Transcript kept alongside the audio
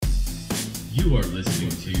You are listening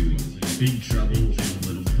to Big Trouble in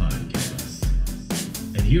Little Podcasts.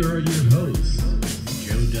 And here are your hosts,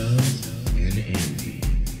 Joe Dubs and Andy.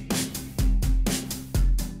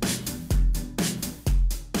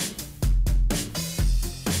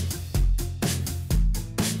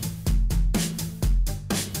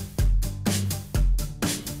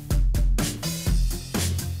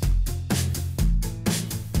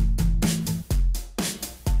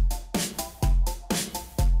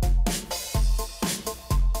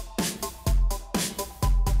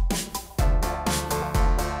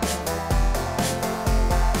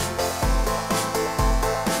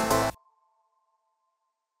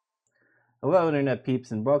 Hello, Internet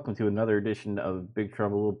peeps, and welcome to another edition of Big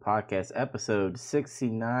Trouble Little Podcast, episode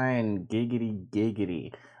 69, Giggity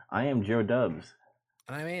Giggity. I am Joe Dubs.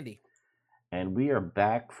 And I'm Andy. And we are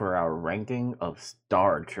back for our ranking of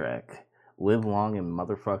Star Trek. Live long and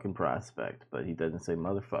motherfucking prospect, but he doesn't say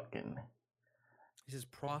motherfucking. He says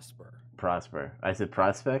prosper. Prosper. I said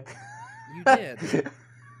prospect? You did.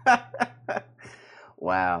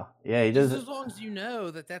 Wow. Yeah, he does. Just as long as you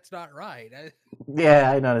know that that's not right.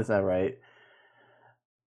 Yeah, I know that's not right.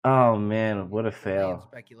 Oh man, what a fail.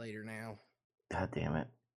 Speculator now. God damn it.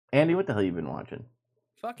 Andy, what the hell you been watching?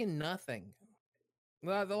 Fucking nothing.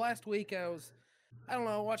 The last week I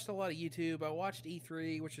watched a lot of YouTube. I watched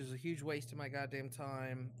E3, which is a huge waste of my goddamn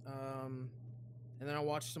time. And then I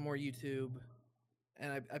watched some more YouTube.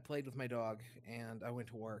 And I played with my dog, and I went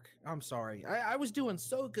to work. I'm sorry. I was doing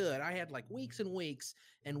so good. I had like weeks and weeks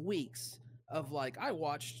and weeks of like, I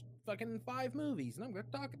watched fucking 5 movies, and I'm going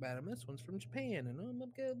to talk about them. This one's from Japan, and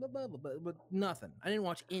blah, blah, blah, blah, but nothing. I didn't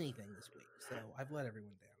watch anything this week, so I've let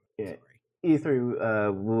everyone down. Yeah. Sorry.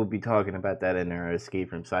 E3, we'll be talking about that in our Escape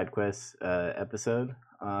from SideQuest episode.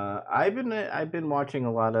 I've been watching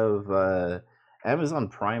a lot of Amazon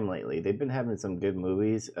Prime lately. They've been having some good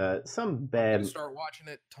movies. Some bad. I'm gonna start watching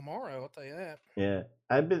it tomorrow. I'll tell you that. Yeah,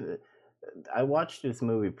 I watched this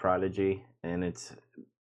movie Prodigy, and it's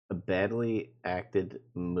a badly acted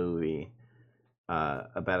movie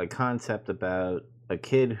about a concept about a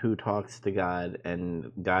kid who talks to God,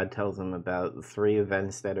 and God tells him about 3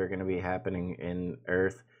 events that are going to be happening in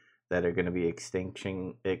Earth that are going to be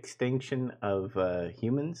extinction of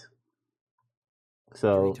humans.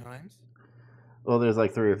 So 3 times. Well, there's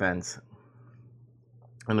like 3 events,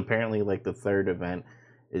 and apparently, like the 3rd event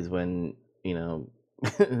is when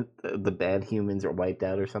the bad humans are wiped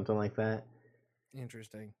out or something like that.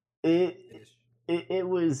 Interesting. It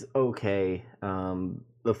was okay.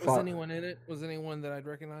 Was anyone in it? Was anyone that I'd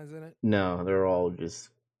recognize in it? No, they're all just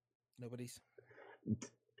nobody's.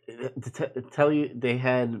 To tell you, they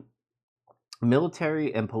had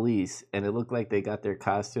military and police, and it looked like they got their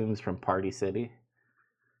costumes from Party City.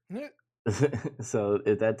 So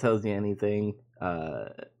if that tells you anything,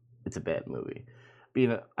 it's a bad movie.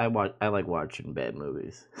 But I like watching bad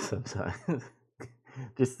movies sometimes,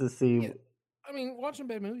 just to see. Yeah. I mean, watching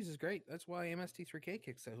bad movies is great. That's why MST3K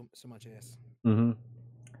kicks so much ass. Mm-hmm.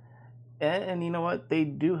 And you know what? They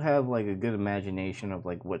do have like a good imagination of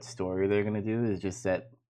like what story they're gonna do. It's just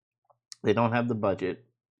that they don't have the budget,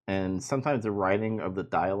 and sometimes the writing of the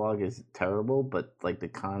dialogue is terrible. But like the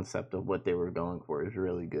concept of what they were going for is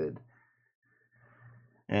really good.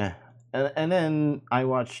 Yeah, and then I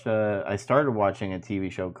started watching a TV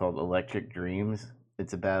show called Electric Dreams.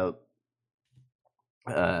 It's about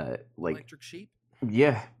Electric Sheep.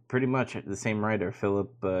 Yeah, pretty much the same writer,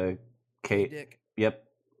 Philip K. Dick. Yep,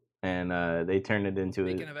 and they turned it into.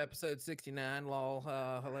 Speaking of episode 69, lol,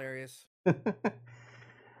 hilarious.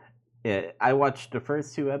 Yeah, I watched the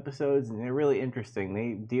first 2 episodes, and they're really interesting.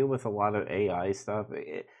 They deal with a lot of AI stuff.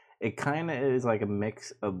 It kind of is like a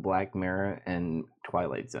mix of Black Mirror and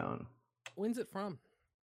Twilight Zone. When's it from?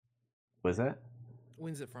 Was that?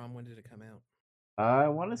 When's it from? When did it come out? I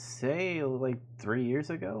want to say like 3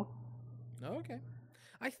 years ago. Oh, okay.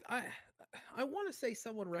 I want to say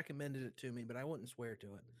someone recommended it to me, but I wouldn't swear to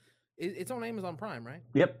it. It's on Amazon Prime, right?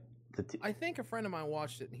 Yep. I think a friend of mine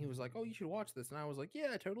watched it, and he was like, "Oh, you should watch this," and I was like, "Yeah,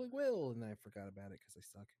 I totally will," and I forgot about it because I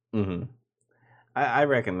suck. Mm-hmm. I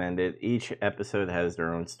recommend it. Each episode has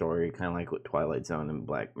their own story, kind of like with Twilight Zone and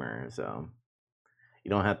Black Mirror. So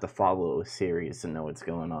you don't have to follow a series to know what's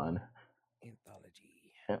going on.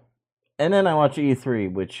 Anthology. Yeah. And then I watch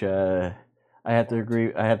E3, which I have to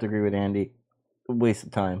agree. I have to agree with Andy. Waste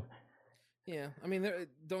of time. Yeah, I mean,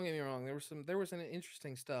 don't get me wrong. There was some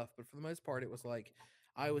interesting stuff, but for the most part, it was like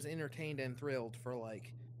I was entertained and thrilled for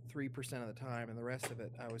like 3% of the time, and the rest of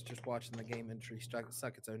it, I was just watching the game industry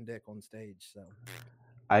suck its own dick on stage. So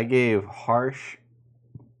I gave harsh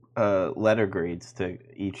letter grades to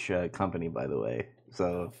each company, by the way.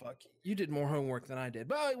 So fuck, you did more homework than I did,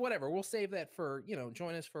 but whatever. We'll save that for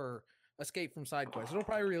join us for Escape from Side Quest. It'll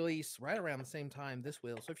probably release right around the same time this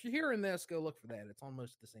will. So if you're hearing this, go look for that. It's on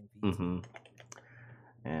most of the same feeds. hmm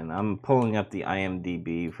And I'm pulling up the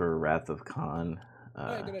IMDb for Wrath of Khan.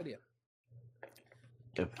 Oh, yeah, good idea.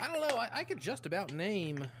 I don't know. I could just about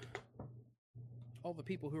name all the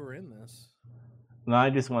people who are in this. No,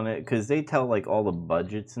 I just want to, because they tell like all the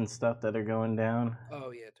budgets and stuff that are going down.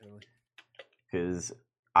 Oh yeah, totally. Because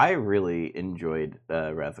I really enjoyed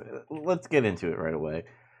Wrath. Let's get into it right away.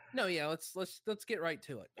 No, yeah, let's get right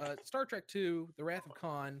to it. Star Trek II: The Wrath of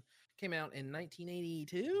Khan came out in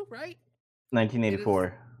 1982, right?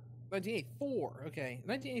 1984. 1984. Okay,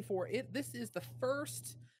 1984. This is the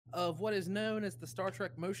first of what is known as the Star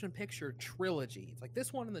Trek motion picture trilogy. It's like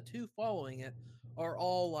this one and the two following it are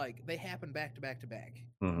all like they happen back to back to back.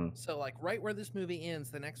 Mm-hmm. So like right where this movie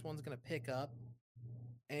ends, the next one's gonna pick up.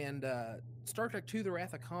 And Star Trek II: The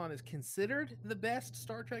Wrath of Khan is considered the best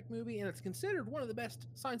Star Trek movie, and it's considered one of the best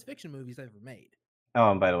science fiction movies ever made.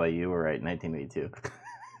 Oh, and by the way, you were right, 1982.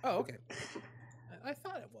 Oh, okay. I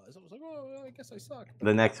thought it was. I was like, oh, I guess I suck.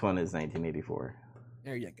 The next one is 1984.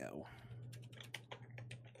 There you go.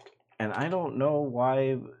 And I don't know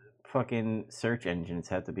why fucking search engines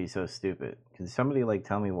have to be so stupid. Can somebody like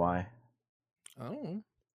tell me why? I don't know.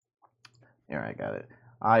 Here, I got it.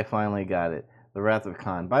 I finally got it. The Wrath of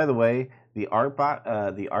Khan. By the way, the art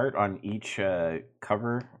on each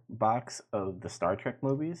cover box of the Star Trek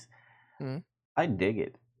movies, I dig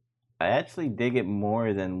it. I actually dig it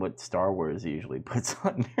more than what Star Wars usually puts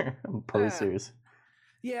on their posters.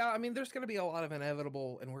 Yeah, I mean, there's going to be a lot of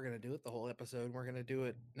inevitable, and we're going to do it the whole episode. We're going to do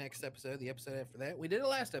it next episode, the episode after that. We did it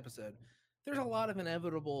last episode. There's a lot of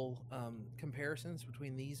inevitable comparisons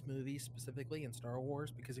between these movies specifically and Star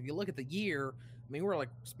Wars, because if you look at the year, I mean, we're like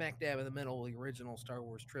smack dab in the middle of the original Star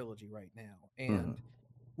Wars trilogy right now. And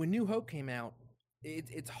when New Hope came out,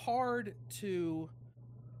 it's hard to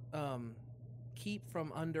keep from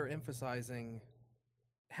underemphasizing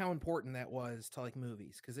how important that was to like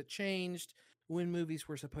movies, because it changed when movies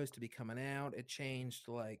were supposed to be coming out. It changed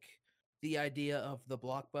like the idea of the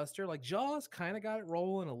blockbuster. Like Jaws kind of got it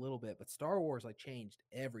rolling a little bit, but Star Wars like changed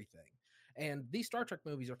everything. And these Star Trek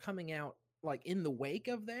movies are coming out like in the wake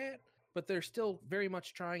of that, but they're still very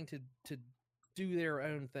much trying to do their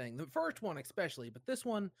own thing. The first one especially, but this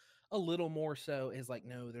one a little more so is like,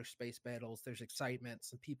 no, there's space battles, there's excitement,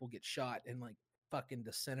 some people get shot and like fucking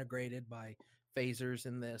disintegrated by phasers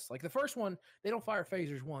in this. Like the first one, they don't fire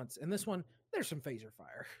phasers once, and this one, there's some phaser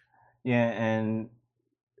fire. Yeah, and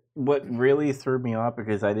what really threw me off,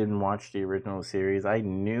 because I didn't watch the original series, I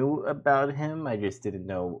knew about him, I just didn't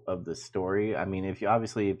know of the story. I mean, if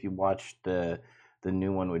you watch the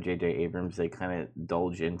new one with J.J. Abrams, they kind of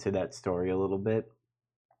indulge into that story a little bit.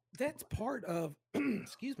 That's part of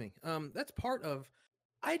excuse me. That's part of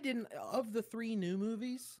of the three new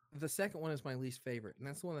movies, the second one is my least favorite, and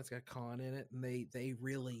that's the one that's got Khan in it, and they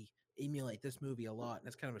really emulate this movie a lot, and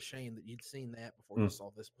it's kind of a shame that you'd seen that before you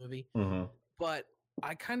saw this movie. But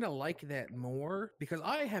I kind of like that more, because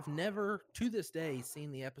I have never to this day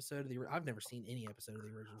seen the episode of I've never seen any episode of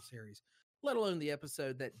the original series, let alone the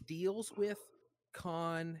episode that deals with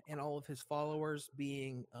Khan and all of his followers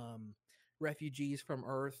being refugees from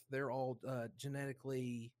Earth. They're all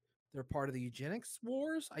genetically, they're part of the eugenics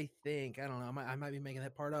wars, I think. I don't know. I might be making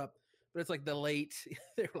that part up, but it's like the late,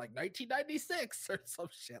 they're like 1996 or some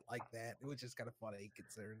shit like that, which is kind of funny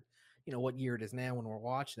considering, what year it is now when we're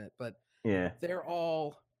watching it. But yeah, they're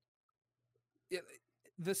all,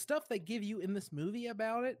 the stuff they give you in this movie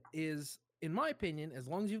about it is, in my opinion, as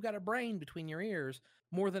long as you've got a brain between your ears,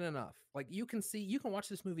 more than enough. Like you can watch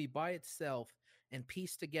this movie by itself and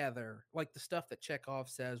piece together like the stuff that Chekhov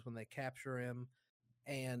says when they capture him,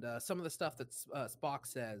 and some of the stuff that Spock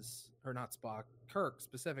says, or not Spock, Kirk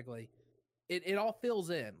specifically. It all fills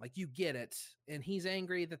in, like you get it. And he's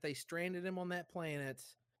angry that they stranded him on that planet,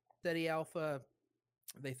 Ceti Alpha.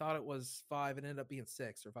 They thought it was 5 and ended up being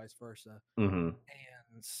 6, or vice versa. And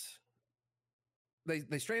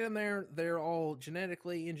they stranded him there. They're all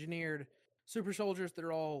genetically engineered super soldiers that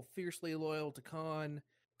are all fiercely loyal to Khan.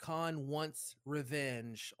 Khan wants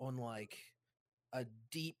revenge on like a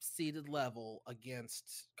deep-seated level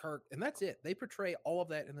against Kirk, and that's it. They portray all of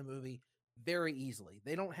that in the movie very easily.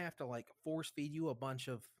 They don't have to like force feed you a bunch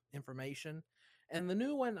of information. And the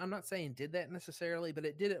new one, I'm not saying did that necessarily, but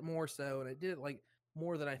it did it more so, and it did it like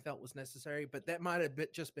more than I felt was necessary. But that might have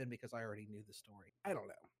just been because I already knew the story. I don't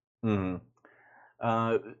know.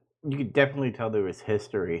 You could definitely tell there was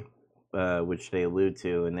history, which they allude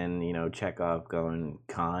to, and then Chekhov going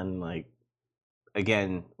Khan, like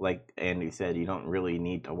again, like Andy said, you don't really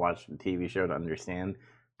need to watch the TV show to understand.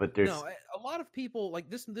 But there's No, a lot of people like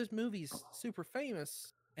this movie's super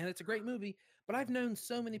famous and it's a great movie, but I've known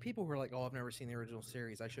so many people who are like, "Oh, I've never seen the original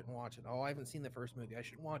series. I shouldn't watch it. Oh, I haven't seen the first movie. I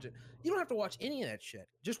shouldn't watch it." You don't have to watch any of that shit.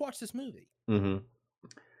 Just watch this movie. hmm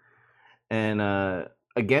and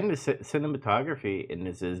again, the cinematography in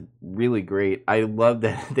this is really great. I love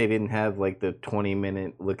that they didn't have like the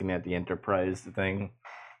 20-minute looking at the Enterprise thing.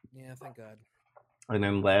 Yeah, thank God. And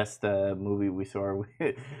then last movie we saw,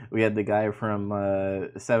 we had the guy from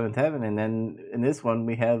Seventh Heaven, and then in this one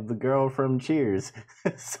we have the girl from Cheers.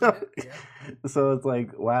 so, Yeah. so it's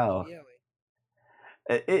like, wow, Yeah.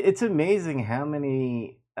 it's amazing how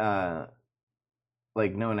many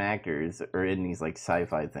like known actors are in these like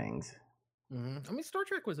sci-fi things. I mean, Star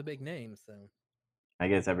Trek was a big name, so I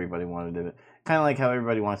guess everybody wanted to, kind of like how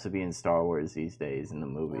everybody wants to be in Star Wars these days in the or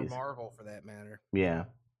movies. Marvel for that matter. Yeah.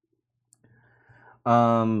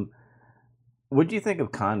 What do you think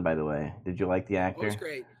of Khan, by the way? Did you like the Oh, actor? it's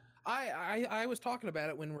great. I was talking about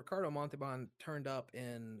it when Ricardo Montalban turned up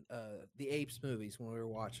in the Apes movies when we were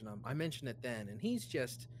watching them. I mentioned it then, and he's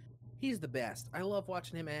the best. I love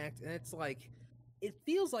watching him act, and it's like it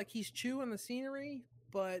feels like he's chewing the scenery,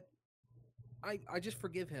 but I just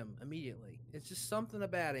forgive him immediately. It's just something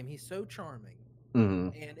about him. He's so charming. hmm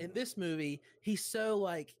And in this movie, he's so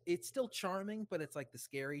like it's still charming, but it's like the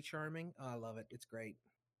scary charming. Oh, I love it. It's great.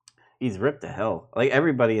 He's ripped to hell. Like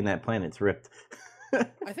everybody in that planet's ripped.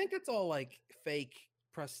 I think it's all like fake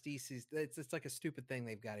prostheses. It's like a stupid thing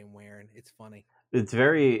they've got him wearing. It's funny. It's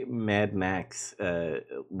very Mad Max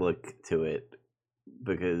look to it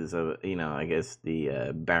because of I guess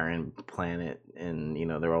the barren planet, and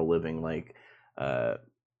they're all living like I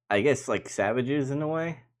guess like savages in a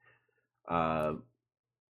way. Uh,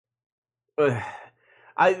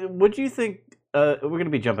 what do you think? We're gonna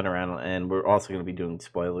be jumping around, and we're also gonna be doing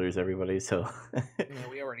spoilers, everybody. So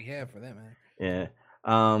We already have for that, man. yeah.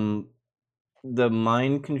 The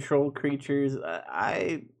mind control creatures,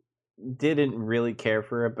 I didn't really care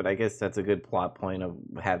for it, but I guess that's a good plot point of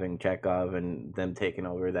having Chekhov and them taking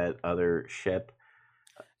over that other ship.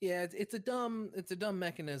 Yeah, it's a dumb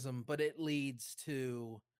mechanism, but it leads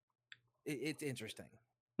to it's interesting.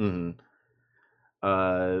 hmm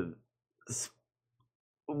Uh,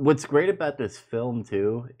 what's great about this film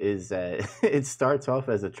too is that it starts off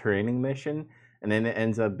as a training mission, and then it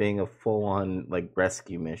ends up being a full-on like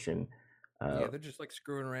rescue mission. Yeah, they're just like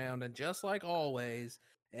screwing around, and just like always,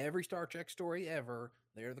 every Star Trek story ever,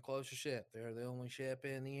 they're the closest ship. They're the only ship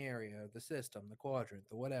in the area, the system, the quadrant,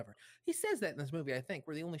 the whatever. He says that in this movie. I think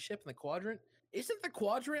we're the only ship in the quadrant. Isn't the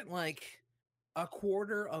quadrant like a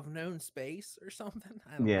quarter of known space or something?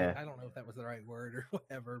 Yeah. I don't know if that was the right word or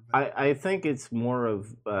whatever. But I think it's more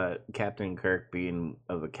of Captain Kirk being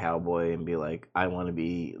of a cowboy and be like, I want to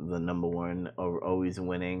be the number one, or always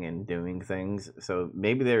winning and doing things. So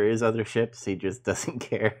maybe there is other ships, he just doesn't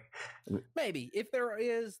care. maybe if there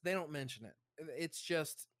is, they don't mention it. It's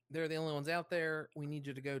just they're the only ones out there. We need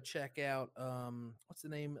you to go check out what's the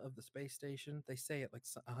name of the space station? They say it like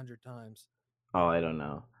 100 times. Oh, I don't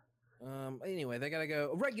know. Anyway, they gotta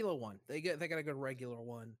go regular one. They gotta go to regular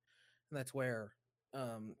one, and that's where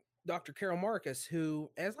Dr. Carol Marcus, who,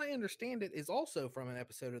 as I understand it, is also from an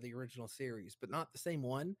episode of the original series, but not the same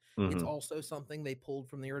one. It's hmm also something they pulled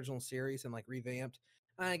from the original series and like revamped.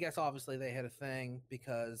 I guess obviously they had a thing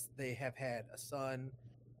because they have had a son,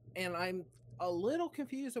 and I'm a little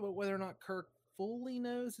confused about whether or not Kirk fully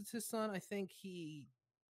knows it's his son. I think he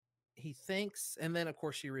thinks, and then of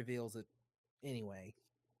course she reveals it anyway.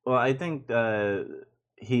 Well, I think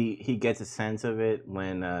he gets a sense of it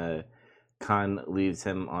when Khan leaves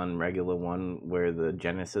him on regular one where the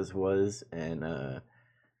Genesis was, and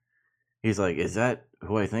he's like, "Is that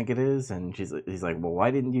who I think it is?" And he's like, "Well,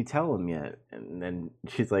 why didn't you tell him yet?" And then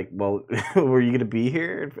she's like, "Well, were you gonna be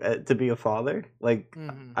here to be a father?" Like,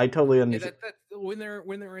 Mhm. I totally Yeah, understand. that's when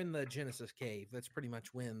they're in the Genesis cave. That's pretty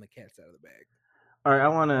much when the cat's out of the bag. All right, I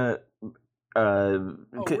want to.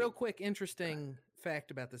 Oh, real quick, interesting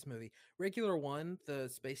fact about this movie: Regular One, the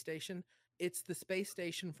space station. It's the space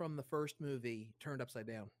station from the first movie turned upside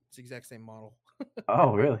down. It's the exact same model.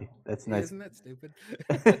 Oh, really? That's Yeah, nice. isn't that stupid?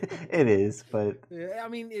 It is, but Yeah, I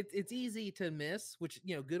mean, it's easy to miss, which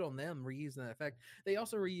good on them reusing that effect. They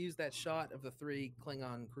also reused that shot of the 3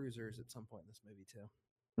 Klingon cruisers at some point in this movie too.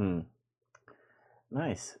 hmm,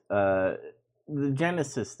 nice. The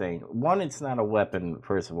Genesis thing. One, it's not a weapon.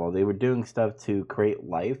 First of all, they were doing stuff to create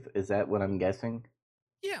life. Is that what I'm guessing?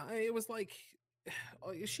 Yeah, it was like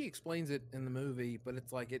she explains it in the movie, but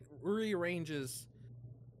it's like it rearranges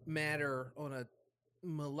matter on a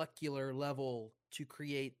molecular level to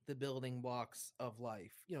create the building blocks of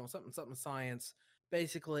life. You know, something science.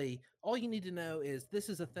 Basically, all you need to know is this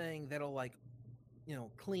is a thing that'll like, you know,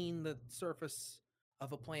 clean the surface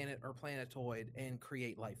of a planet or planetoid and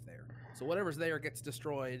create life there. So whatever's there gets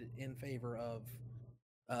destroyed in favor of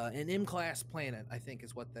an M-class planet, I think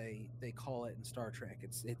is what they call it in Star Trek.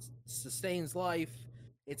 It sustains life.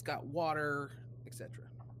 It's got water, etc.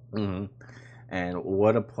 Hmm. And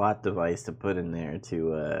what a plot device to put in there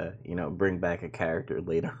to, you know, bring back a character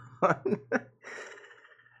later on,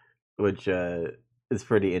 which is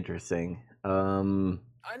pretty interesting.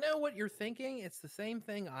 I know what you're thinking. It's the same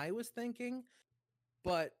thing I was thinking,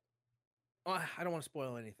 but I don't want to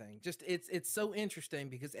spoil anything. Just it's so interesting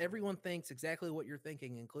because everyone thinks exactly what you're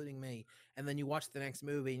thinking, including me. And then you watch the next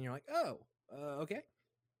movie and you're like, oh, okay.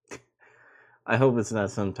 I hope it's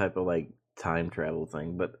not some type of like time travel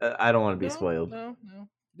thing, but I don't want to be spoiled. No.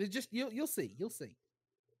 Just you'll see. You'll see.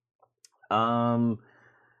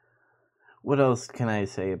 What else can I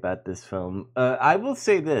say about this film? I will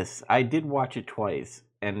say this: I did watch it twice,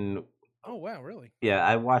 and Oh wow, really? yeah,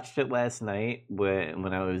 I watched it last night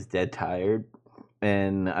when I was dead tired,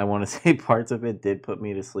 and I want to say parts of it did put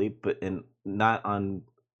me to sleep, but not on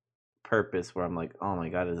purpose. Where I'm like, oh my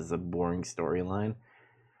god, this is a boring storyline.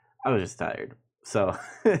 I was just tired. So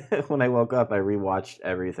when I woke up, I rewatched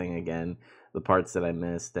everything again, the parts that I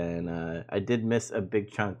missed, and I did miss a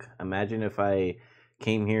big chunk. Imagine if I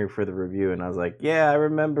came here for the review and I was like, yeah, I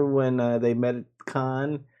remember when they met at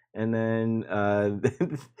Khan and then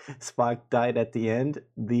Spock died at the end.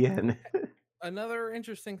 The end. Another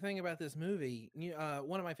interesting thing about this movie,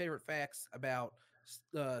 one of my favorite facts about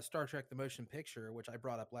Star Trek: The Motion Picture, which I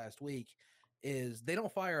brought up last week, is they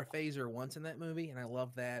don't fire a phaser once in that movie, and I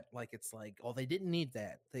love that. Like it's like, oh, they didn't need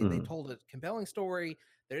that. They told a compelling story.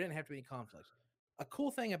 There didn't have to be any conflict. A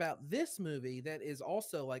cool thing about this movie that is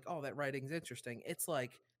also like, oh, that writing's interesting. It's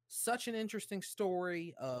like such an interesting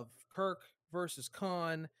story of Kirk versus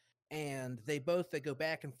Khan, and they go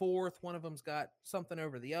back and forth. One of them's got something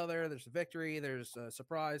over the other. There's a victory. There's a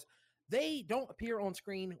surprise. They don't appear on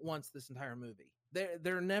screen once this entire movie.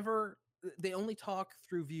 They're never. They only talk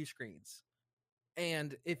through view screens.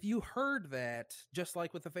 And if you heard that, just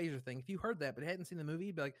like with the phaser thing, if you heard that but hadn't seen the movie,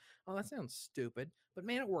 you'd be like, "Oh, that sounds stupid." But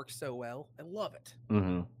man, it works so well. I love it.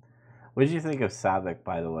 Mm-hmm. What did you think of Saavik,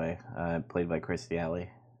 by the way, played by Kirstie Alley?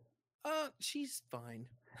 She's fine.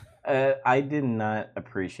 I did not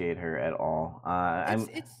appreciate her at all.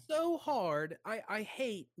 It's so hard. I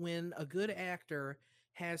hate when a good actor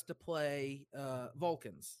has to play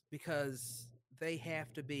Vulcans because they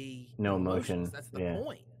have to be no emotion. That's the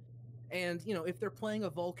point. And you know, if they're playing a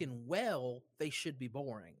Vulcan well, they should be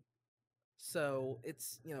boring. So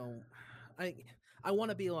it's, you know, I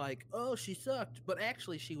want to be like, oh, she sucked, but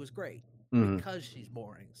actually she was great because she's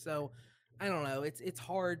boring. So I don't know. It's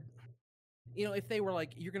hard. You know, if they were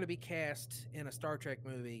like, you're going to be cast in a Star Trek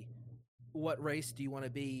movie, what race do you want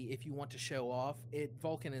to be if you want to show off?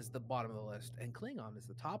 Vulcan is the bottom of the list, and Klingon is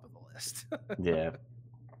the top of the list. Yeah.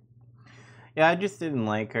 Yeah, I just didn't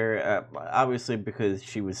like her. Obviously, because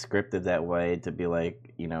she was scripted that way to be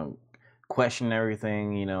like, you know, question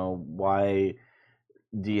everything. You know, why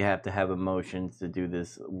do you have to have emotions to do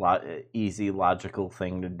this easy, logical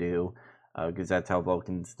thing to do? Because that's how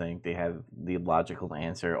Vulcans think. They have the logical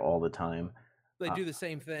answer all the time. They do the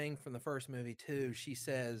same thing from the first movie too. She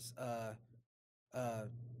says,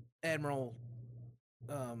 Admiral,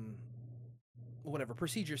 whatever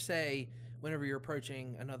procedures say whenever you're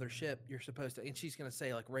approaching another ship, you're supposed to, and she's going to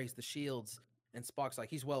say like, raise the shields. And Spock's like,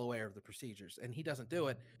 he's well aware of the procedures, and he doesn't do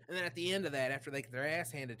it. And then at the end of that, after they get their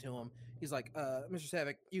ass handed to him, he's like, Mr.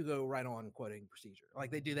 Saavik, you go right on quoting procedure. Like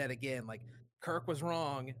they do that again. Like Kirk was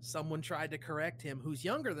wrong. Someone tried to correct him who's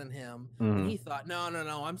younger than him. And he thought, no,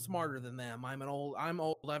 I'm smarter than them. I'm old.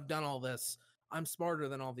 I've done all this. I'm smarter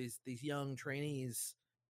than all these young trainees.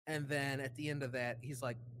 And then at the end of that, he's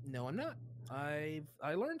like, no, I'm not. I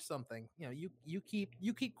learned something. You know, you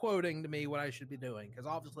keep quoting to me what I should be doing because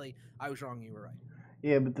obviously I was wrong. You were right.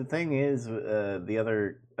 Yeah, but the thing is, the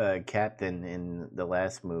other captain in the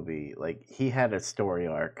last movie, like he had a story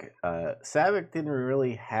arc. Saavik didn't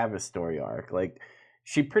really have a story arc. Like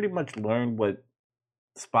she pretty much learned what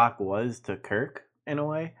Spock was to Kirk in a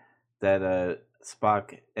way. That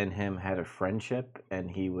Spock and him had a friendship,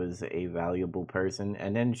 and he was a valuable person.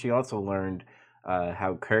 And then she also learned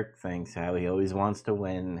how Kirk thinks, how he always wants to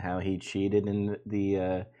win, how he cheated in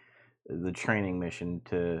the training mission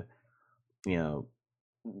to, you know,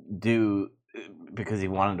 do because he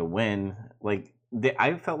wanted to win. Like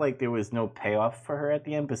I felt like there was no payoff for her at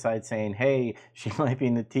the end besides saying, "Hey, she might be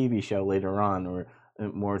in the TV show later on," or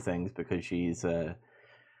more things because she's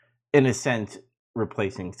in a sense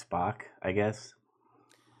replacing Spock, I guess.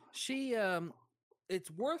 She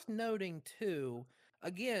it's worth noting too,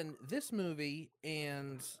 again, this movie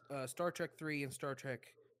and Star Trek 3 and Star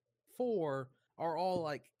Trek 4 are all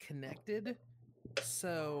like connected.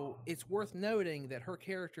 So it's worth noting that her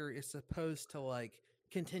character is supposed to like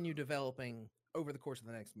continue developing over the course of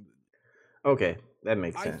the next movie. Okay, that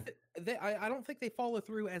makes I sense. I don't think they follow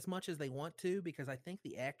through as much as they want to because I think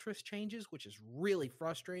the actress changes, which is really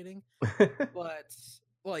frustrating. But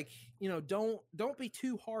like, you know, don't be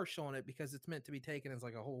too harsh on it because it's meant to be taken as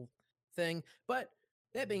like a whole thing. But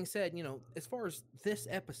that being said, you know, as far as this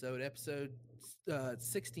episode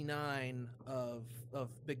 69 of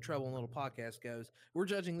Big Trouble in Little Podcast goes, we're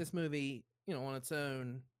judging this movie, you know, on its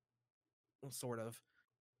own, sort of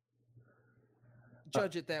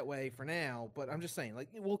judge it that way for now. But I'm just saying, like,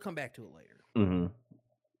 we'll come back to it later.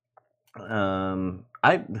 Mm-hmm.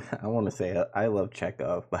 I want to say I love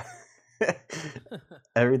Chekhov, but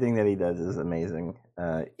everything that he does is amazing.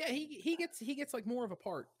 Yeah, he gets like more of a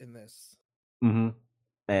part in this. Mm-hmm.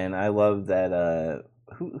 And I love that.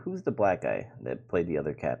 Who's the black guy that played the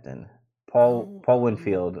other captain? Paul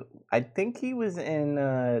Winfield. I think he was in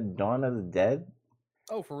Dawn of the Dead.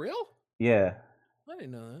 Oh, for real? Yeah. I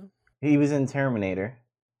didn't know that. He was in Terminator.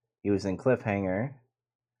 He was in Cliffhanger.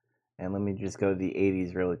 And let me just go to the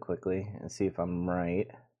 80s really quickly and see if I'm right.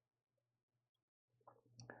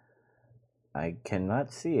 I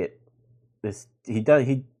cannot see it. He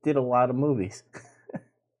did a lot of movies.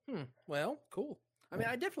 Well, cool. I mean,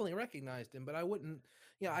 I definitely recognized him, but I wouldn't.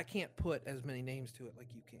 Yeah, I can't put as many names to it like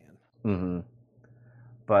you can. Mm-hmm.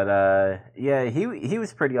 But yeah, he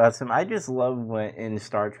was pretty awesome. I just love when in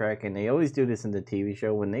Star Trek, and they always do this in the TV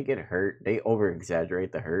show, when they get hurt, they over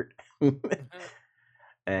exaggerate the hurt.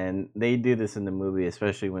 And they do this in the movie,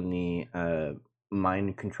 especially when the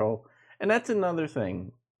mind control. And that's another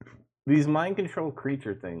thing. These mind control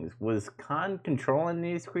creature things, was Khan controlling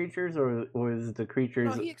these creatures, or was the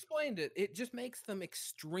creatures... No, he explained it. It just makes them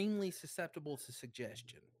extremely susceptible to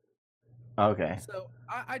suggestion. Okay. So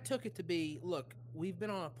I took it to be, look, we've been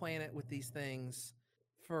on a planet with these things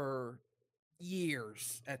for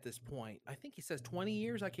years at this point. I think he says 20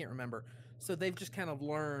 years. I can't remember. So they've just kind of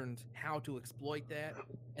learned how to exploit that.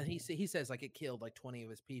 And he says like it killed like 20 of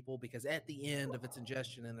his people because at the end of its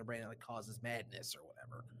ingestion in their brain, it like causes madness or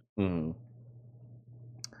whatever. Mm.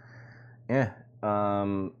 Yeah.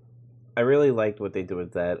 I really liked what they did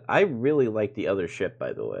with that. I really liked the other ship,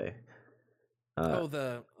 by the way.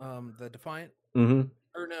 The Defiant? Mm-hmm.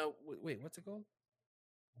 Or no, wait, what's it called?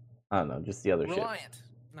 I don't know, just the other Reliant. ship.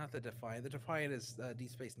 Not the Defiant. The Defiant is Deep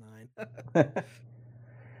Space Nine.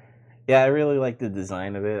 Yeah, I really liked the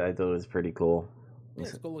design of it. I thought it was pretty cool. Yeah,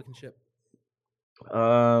 it's a cool looking ship.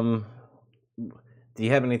 Do you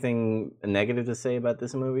have anything negative to say about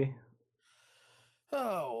this movie?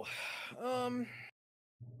 Oh, I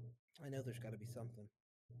know there's got to be something.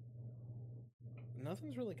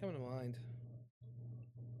 Nothing's really coming to mind.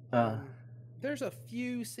 There's a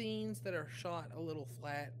few scenes that are shot a little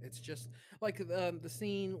flat. It's just like the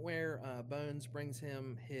scene where Bones brings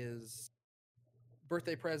him his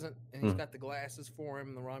birthday present, and he's got the glasses for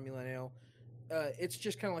him, the Romulan ale. It's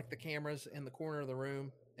just kind of like the cameras in the corner of the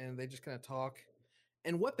room, and they just kind of talk.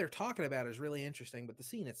 And what they're talking about is really interesting, but the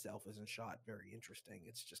scene itself isn't shot very interesting.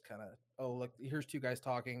 It's just kind of, oh, look, here's two guys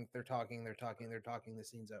talking. They're talking. The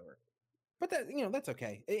scene's over. But that, you know, that's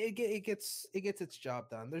okay. It gets its job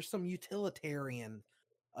done. There's some utilitarian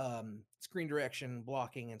screen direction,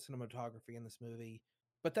 blocking, and cinematography in this movie,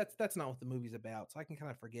 but that's not what the movie's about. So I can kind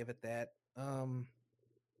of forgive it that.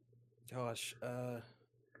 Gosh, I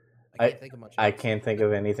can't think of much. I can't think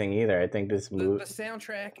of anything either. I think this movie. The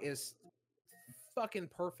soundtrack is fucking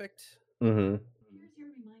perfect. Mm-hmm. Here's your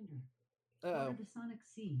reminder. The Sonic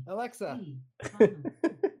C. Alexa,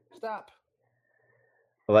 stop.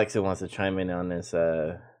 Alexa wants to chime in on this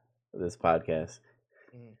this podcast.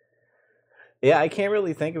 Yeah, I can't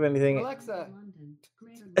really think of anything. Alexa,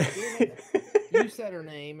 you said her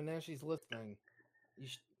name, and now she's listening.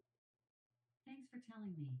 Thanks for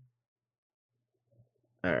telling me.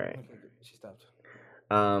 All right. Okay, she stopped.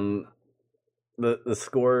 The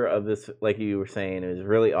score of this, like you were saying, is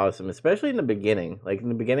really awesome, especially in the beginning. Like in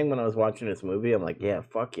the beginning when I was watching this movie, I'm like, yeah,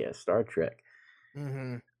 fuck yeah, Star Trek.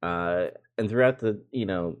 Mm-hmm. And throughout the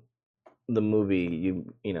the movie,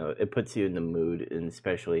 you know, it puts you in the mood, and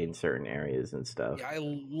especially in certain areas and stuff. Yeah, I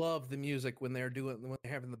love the music when they're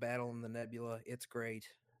having the battle in the nebula. It's great.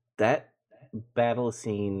 That battle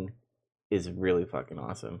scene is really fucking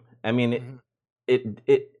awesome. I mean,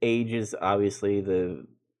 it ages, obviously.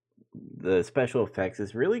 The special effects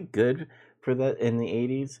is really good for that in the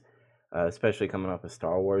 80s, especially coming off of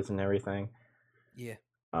Star Wars and everything. Yeah.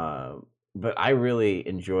 But I really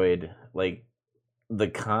enjoyed like the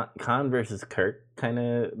Khan versus Kirk kind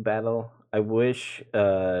of battle. I wish,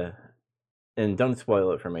 and don't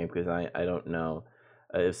spoil it for me because I don't know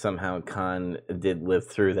if somehow Khan did live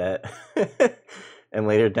through that, and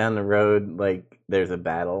later down the road, like there's a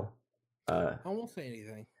battle. I won't say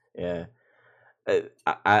anything. Yeah,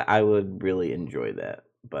 I would really enjoy that,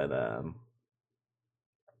 but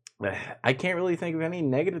I can't really think of any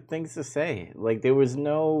negative things to say. Like there was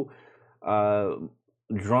no uh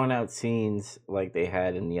drawn out scenes like they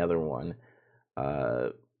had in the other one. Uh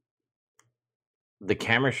the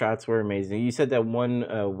camera shots were amazing. You said that one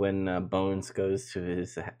when Bones goes to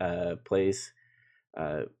his place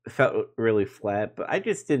felt really flat, but I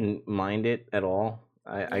just didn't mind it at all.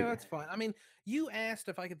 Yeah, that's fine. I mean, you asked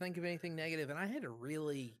if I could think of anything negative, and I had to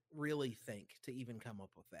really, really think to even come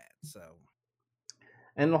up with that. So,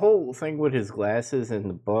 And the whole thing with his glasses in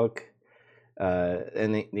the book,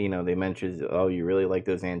 and they mentioned, oh, you really like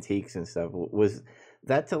those antiques and stuff. Was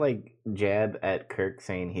that to like jab at Kirk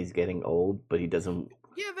saying he's getting old, but he doesn't?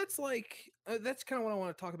 yeah, that's kind of what I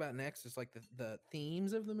want to talk about next. Is like the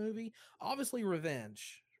themes of the movie. Obviously,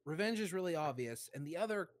 revenge. Revenge is really obvious, and the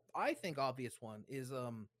other I think obvious one is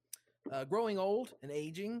growing old and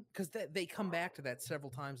aging, because they come back to that several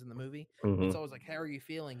times in the movie. It's Mm-hmm. always like, how are you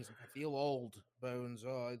feeling? He's like, I feel old, Bones.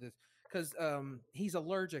 Oh, this, because he's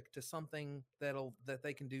allergic to something that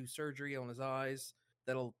they can do surgery on his eyes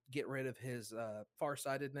that'll get rid of his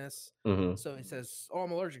farsightedness. Mm-hmm. So he says, oh,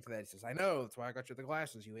 I'm allergic to that. He says, I know, that's why I got you the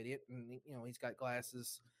glasses, you idiot. And he's got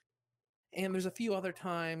glasses. And there's a few other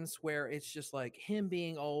times where it's just like him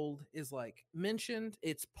being old is like mentioned.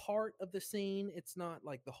 It's part of the scene. It's not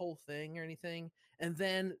like the whole thing or anything. And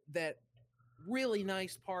then that really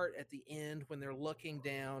nice part at the end when they're looking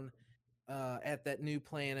down at that new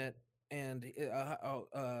planet. And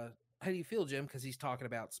how do you feel, Jim? Because he's talking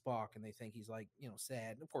about Spock, and they think he's like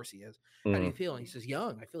sad. Of course he is. How do you feel? And he says,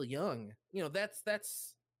 "Young. I feel young."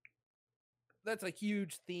 That's a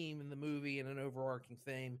huge theme in the movie and an overarching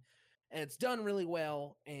theme, and it's done really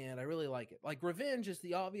well, and I really like it. Like revenge is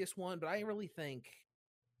the obvious one, but I really think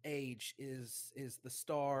age is the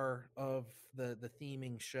star of the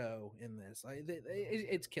theming show in this.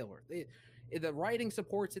 It's killer. The writing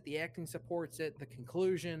supports it, the acting supports it, the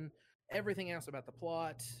conclusion, everything else about the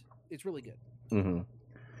plot. It's really good. Mm-hmm.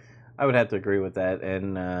 I would have to agree with that,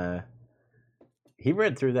 and he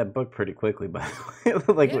read through that book pretty quickly, by the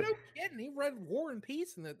way. Like, Yeah, no kidding. He read War and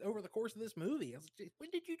Peace over the course of this movie. I was like, when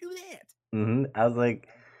did you do that? I was like,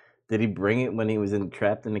 did he bring it when he was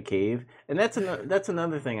trapped in the cave? And that's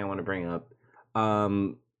another thing I want to bring up,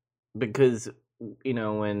 because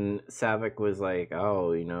when Savick was like,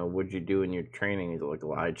 oh, what'd you do in your training? He's like,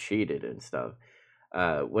 well, I cheated and stuff.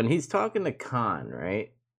 When he's talking to Khan,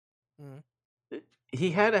 right? Mhm.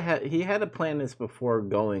 He had to plan this before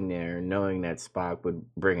going there, knowing that Spock would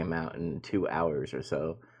bring him out in 2 hours or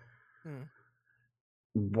so. Hmm.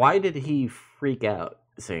 Why did he freak out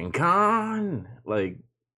saying Khan? Like,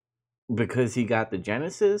 because he got the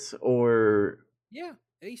Genesis, or Yeah,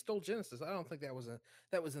 he stole Genesis. I don't think that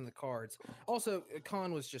was in the cards. Also,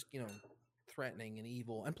 Khan was just threatening and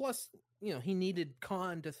evil, and plus he needed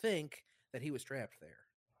Khan to think that he was trapped there.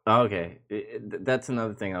 okay, that's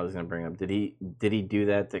another thing I was gonna bring up. Did he do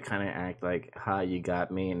that to kind of act like, "Ha, you got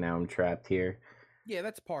me, and now I'm trapped here"? Yeah,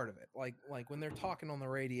 that's part of it. Like when they're talking on the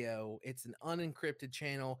radio, it's an unencrypted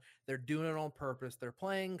channel. They're doing it on purpose. They're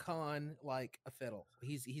playing Khan like a fiddle.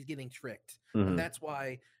 He's getting tricked, and Mm-hmm. that's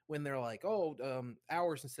why when they're like, "Oh,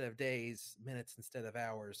 hours instead of days, minutes instead of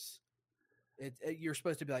hours," you're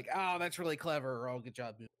supposed to be like, "Oh, that's really clever." Or, "Oh, good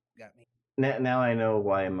job, got me." Now I know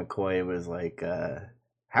why McCoy was like,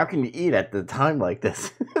 "How can you eat at the time like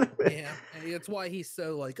this?" Yeah, and that's why he's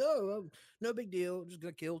so like, "Oh, no big deal. Just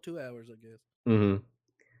gonna kill 2 hours, I guess." Mm-hmm.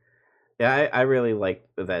 Yeah, I really liked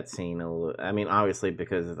that scene a little. I mean, obviously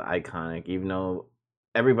because it's iconic, even though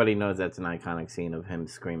everybody knows that's an iconic scene of him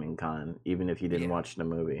screaming Khan, even if you didn't Yeah. watch the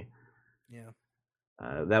movie. Yeah.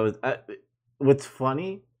 That was what's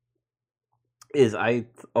funny is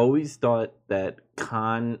always thought that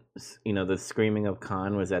Khan, the screaming of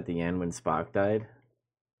Khan was at the end when Spock died.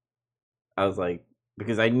 I was like,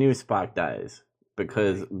 because I knew Spock dies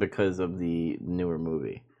because of the newer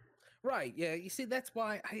movie. Right. Yeah. You see, that's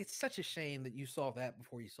why it's such a shame that you saw that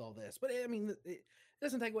before you saw this. But I mean, it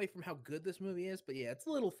doesn't take away from how good this movie is. But yeah, it's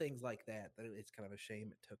little things like that it's kind of a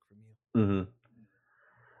shame it took from you. Hmm.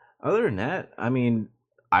 Other than that, I mean,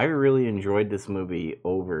 I really enjoyed this movie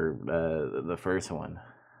over the first one.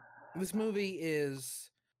 This movie is,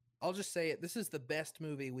 I'll just say it, this is the best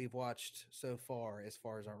movie we've watched so far as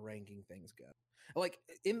our ranking things go. Like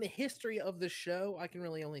in the history of the show, I can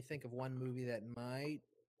really only think of one movie that might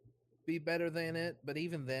be better than it, but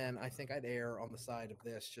even then, I think I'd err on the side of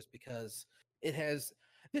this just because it has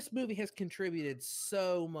this movie has contributed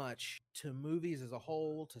so much to movies as a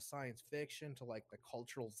whole, to science fiction, to like the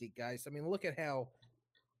cultural zeitgeist. I mean, look at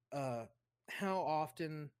uh how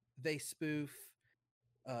often they spoof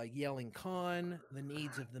yelling Khan, the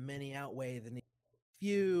needs of the many outweigh the needs of the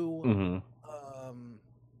few. Mm-hmm. Um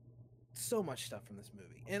so much stuff from this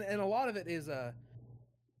movie. And a lot of it is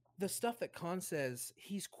the stuff that Khan says,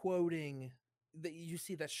 he's quoting that you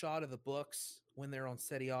see that shot of the books when they're on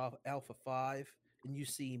SETI Alpha 5, and you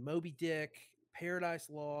see Moby Dick, Paradise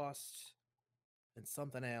Lost, and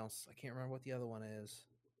something else. I can't remember what the other one is.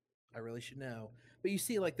 I really should know. But you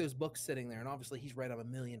see like those books sitting there, and obviously he's read them a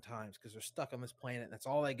million times because they're stuck on this planet, and that's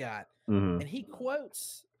all they got. Mm-hmm. And he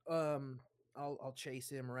quotes, I'll chase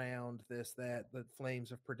him around this, that, the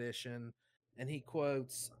flames of perdition. And he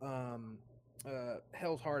quotes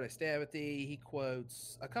Hell's Heart, I Stab at Thee. He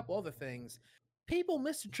quotes a couple other things. People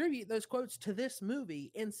misattribute those quotes to this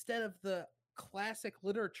movie instead of the classic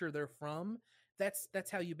literature they're from.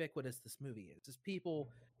 That's how ubiquitous this movie is. People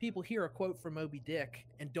hear a quote from Moby Dick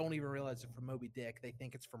and don't even realize it's from Moby Dick. They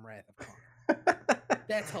think it's from Wrath of Khan.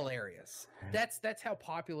 That's hilarious. That's how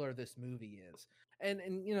popular this movie is.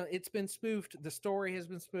 And you know, it's been spoofed. The story has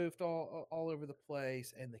been spoofed all over the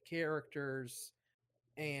place, and the characters,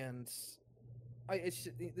 and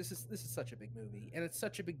this is such a big movie, and it's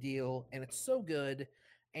such a big deal, and it's so good.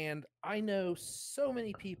 And I know so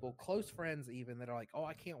many people, close friends even, that are like, "Oh,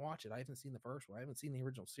 I can't watch it. I haven't seen the first one. I haven't seen the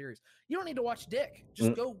original series." You don't need to watch Dick.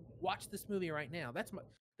 Just go watch this movie right now. That's my.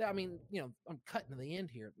 I mean, you know, I'm cutting to the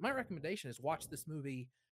end here. My recommendation is watch this movie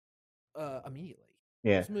immediately.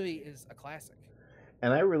 Yeah. This movie is a classic.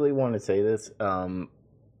 And I really want to say this.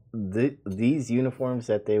 These uniforms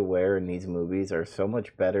that they wear in these movies are so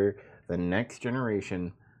much better than Next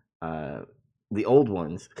Generation, the old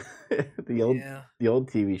ones, the old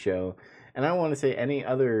TV show, and I want to say any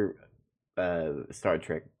other Star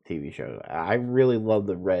Trek TV show. I really love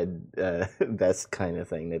the red vest kind of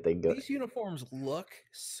thing that they go. These uniforms look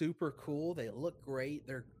super cool. They look great.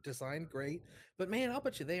 They're designed great. But man, I'll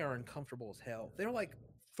bet you they are uncomfortable as hell. They're like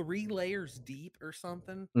 3 layers deep or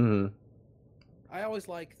something. Mm-hmm. I always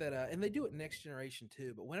like that, and they do it in Next Generation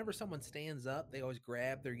too. But whenever someone stands up, they always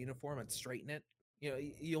grab their uniform and straighten it. You know,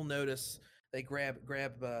 you'll notice they grab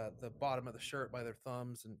the bottom of the shirt by their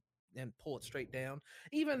thumbs and pull it straight down.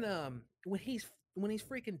 Even when he's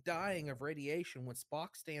freaking dying of radiation, when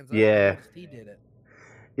Spock stands up, Yeah. I noticed he did it.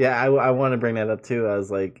 Yeah, I want to bring that up too. I was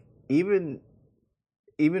like, even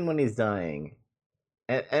when he's dying,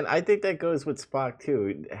 and I think that goes with Spock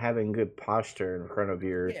too, having good posture in front of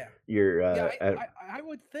your I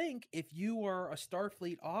would think if you were a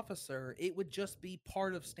Starfleet officer, it would just be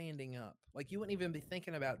part of standing up. Like you wouldn't even be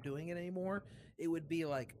thinking about doing it anymore. It would be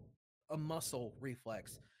like a muscle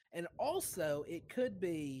reflex. And also it could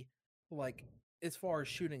be like, as far as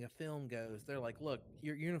shooting a film goes, they're like, look,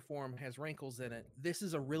 your uniform has wrinkles in it. This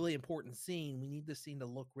is a really important scene. We need this scene to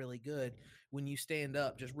look really good. When you stand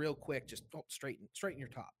up, just real quick, just straighten your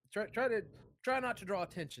top. Try not to draw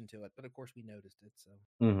attention to it. But of course, we noticed it. So.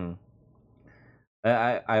 Mm-hmm.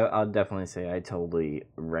 I'll definitely say I totally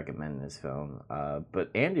recommend this film. But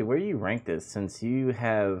Andy, where do you rank this? Since you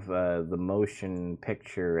have the motion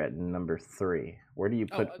picture at number 3, where do you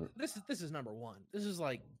put? This is number 1. This is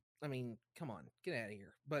like, I mean, come on, get out of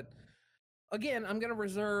here. But again, I'm gonna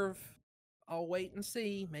reserve. I'll wait and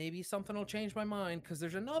see. Maybe something will change my mind because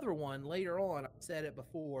there's another one later on. I've said it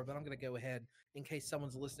before, but I'm gonna go ahead in case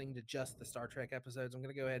someone's listening to just the Star Trek episodes. I'm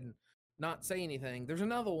gonna go ahead and not say anything. There's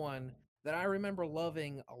another one that I remember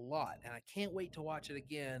loving a lot, and I can't wait to watch it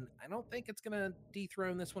again. I don't think it's gonna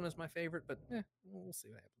dethrone this one as my favorite, but we'll see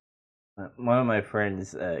what happens. One of my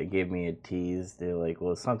friends gave me a tease. They're like,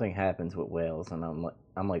 "Well, something happens with whales," and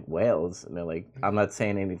I'm like, "Whales?" And they're like, "I'm not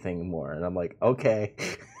saying anything more." And I'm like, "Okay."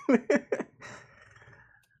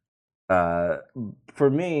 For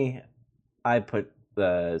me, I put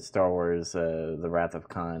Star Wars: The Wrath of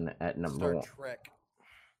Khan at number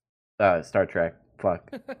 1. Star Trek.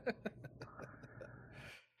 Fuck.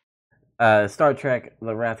 Star Trek: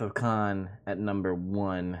 The Wrath of Khan at number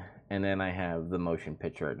 1. And then I have the motion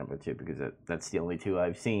picture at number 2 because that's the only 2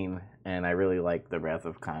 I've seen, and I really like the Wrath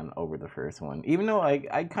of Khan over the first one. Even though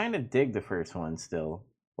I kind of dig the first one still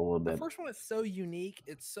a little bit. The first one is so unique;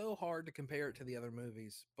 it's so hard to compare it to the other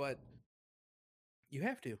movies, but you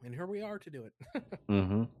have to, and here we are to do it.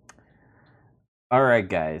 Mm-hmm. All right,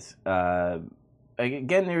 guys.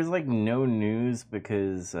 Again, there's like no news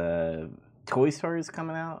because Toy Story is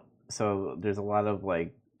coming out, so there's a lot of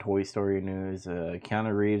like Toy Story news.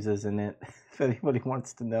 Keanu Reeves is in it. If anybody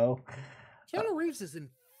wants to know. Keanu Reeves is in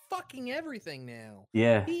fucking everything now.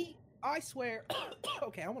 Yeah. I swear.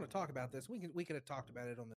 Okay, I want to talk about this. We could have talked about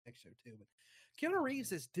it on the next show too. But Keanu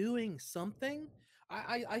Reeves is doing something.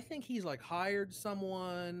 I think he's like hired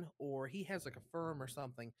someone, or he has like a firm or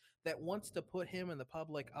something that wants to put him in the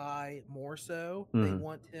public eye more so. They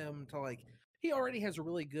want him to like. He already has a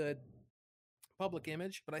really good public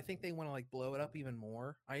image, but I think they want to like blow it up even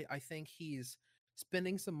more. I think he's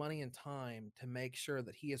spending some money and time to make sure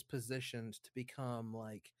that he is positioned to become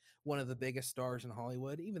like one of the biggest stars in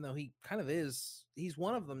Hollywood, even though he kind of is. He's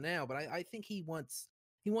one of them now, but I think he wants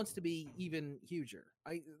to be even huger.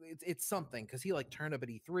 It's something because he like turned up at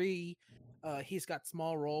E3. He's got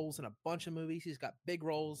small roles in a bunch of movies. He's got big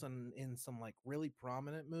roles in some like really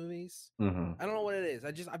prominent movies. Mm-hmm. I don't know what it is.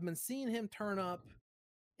 I've been seeing him turn up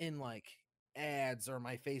in like ads or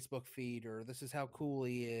my Facebook feed, or this is how cool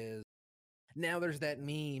he is. Now there's that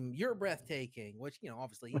meme, "You're breathtaking," which, you know,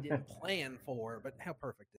 obviously he didn't plan for, but how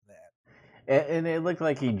perfect is that? And it looked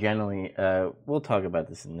like he generally, we'll talk about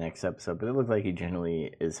this in the next episode, but it looked like he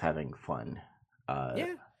generally is having fun.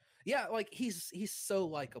 Yeah, like he's so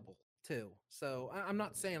likable too. So I'm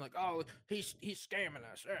not saying like, oh, he's scamming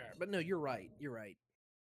us, but no, you're right.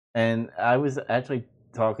 And I was actually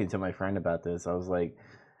talking to my friend about this. I was like,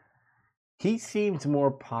 he seems more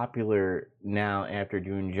popular now after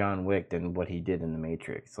doing John Wick than what he did in The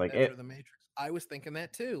Matrix. Like After The Matrix, I was thinking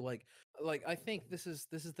that too. Like I think this is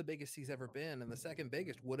the biggest he's ever been, and the second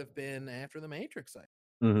biggest would have been after The Matrix.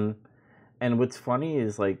 Mm-hmm. And what's funny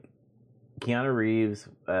is like Keanu Reeves,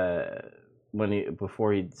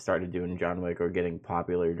 before he started doing John Wick or getting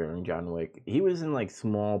popular during John Wick, he was in like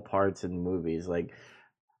small parts in movies. Like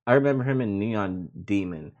I remember him in Neon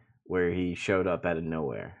Demon, where he showed up out of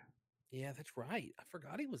nowhere. Yeah, that's right. I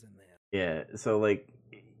forgot he was in that. Yeah, so like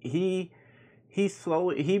he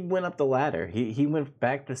went up the ladder. He went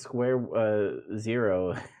back to square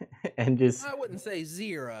zero, and just I wouldn't say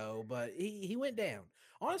zero, but he went down.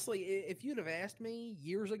 Honestly, if you'd have asked me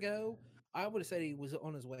years ago, I would have said he was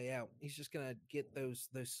on his way out. He's just gonna get those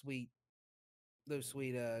sweet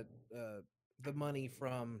the money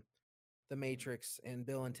from The Matrix and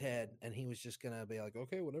Bill and Ted, and he was just gonna be like,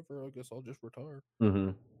 okay, whatever. I guess I'll just retire. Mm-hmm.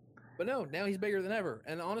 But no, now he's bigger than ever.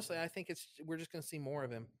 And honestly, I think we're just going to see more of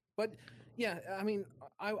him. But yeah, I mean,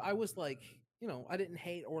 I was like, you know, I didn't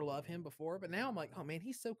hate or love him before, but now I'm like, oh man,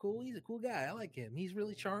 he's so cool. He's a cool guy. I like him. He's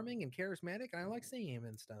really charming and charismatic, and I like seeing him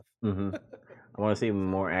and stuff. Mm-hmm. I want to see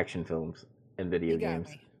more action films and video games.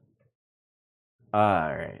 Me.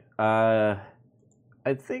 All right.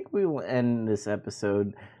 I think we will end this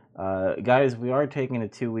episode. Guys, we are taking a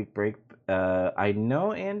 2-week break. I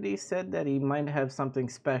know Andy said that he might have something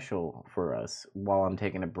special for us while I'm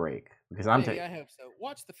taking a break, because I hope so.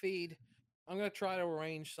 Watch the feed. I'm gonna try to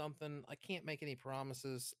arrange something. I can't make any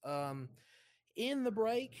promises. In the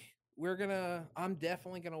break, I'm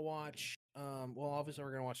definitely gonna watch. Well, obviously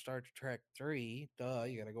we're gonna watch Star Trek 3. Duh,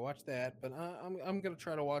 you gotta go watch that. But I'm gonna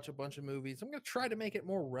try to watch a bunch of movies. I'm gonna try to make it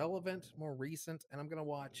more relevant, more recent, and I'm gonna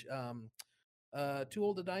watch Too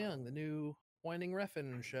Old to Die Young, the new Winding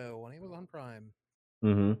Refn show on Amazon Prime.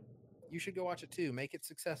 Mm-hmm. You should go watch it too. Make it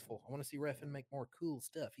successful. I want to see Refn make more cool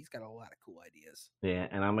stuff. He's got a lot of cool ideas. Yeah,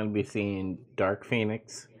 and I'm going to be seeing Dark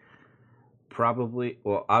Phoenix,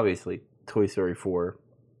 obviously Toy Story 4,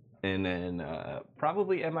 and then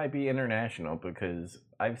probably MIB International, because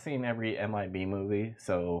I've seen every MIB movie,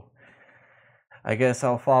 so I guess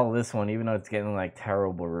I'll follow this one, even though it's getting like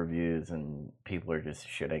terrible reviews and people are just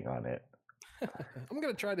shitting on it. I'm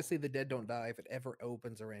going to try to see The Dead Don't Die if it ever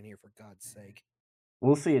opens around here, for God's sake.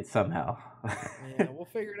 We'll see it somehow. Yeah, we'll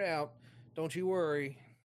figure it out. Don't you worry.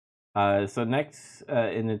 So next,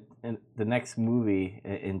 in the next movie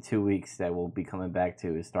in 2 weeks that we'll be coming back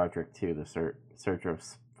to is Star Trek II: The Search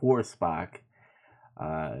for Spock.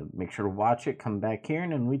 Make sure to watch it. Come back here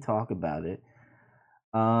and then we talk about it.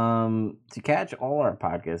 To catch all our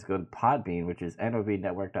podcasts, go to Podbean, which is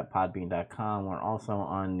novnetwork.podbean.com. We're also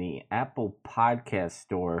on the Apple Podcast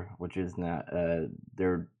Store, which is now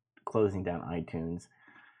they're closing down iTunes.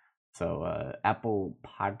 So Apple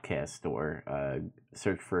Podcast Store,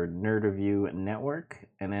 search for Nerd Review Network,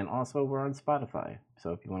 and then also we're on Spotify.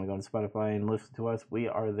 So if you want to go to Spotify and listen to us, we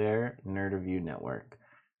are there, Nerd Review Network.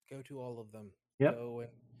 Go to all of them. Yep. Go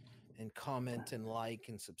and comment and like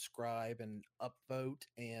and subscribe and upvote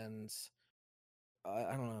and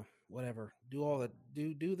I don't know, whatever. Do all that.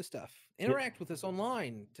 Do the stuff. Interact with us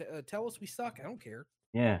online. Tell us we suck. I don't care.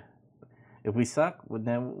 Yeah. If we suck, well,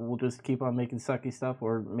 then we'll just keep on making sucky stuff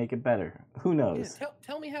or make it better. Who Yeah, knows?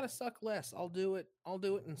 tell me how to suck less. I'll do it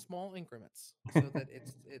in small increments so that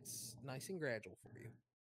it's nice and gradual for you.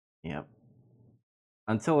 Yep.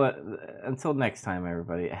 Until next time,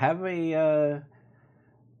 everybody. Have a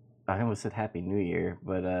I almost said Happy New Year,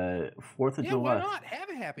 but 4th of Yeah, July. why not? Have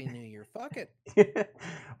a happy New Year. Fuck it.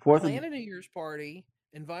 4th of Plan a New Year's party.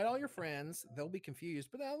 Invite all your friends. They'll be confused,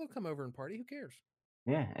 but they'll come over and party. Who cares?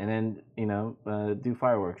 Yeah, and then do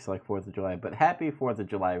fireworks like 4th of July. But happy 4th of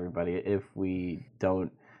July, everybody! If we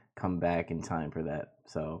don't come back in time for that,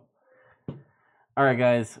 so all right,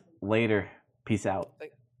 guys. Later. Peace out.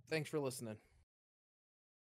 Thanks for listening.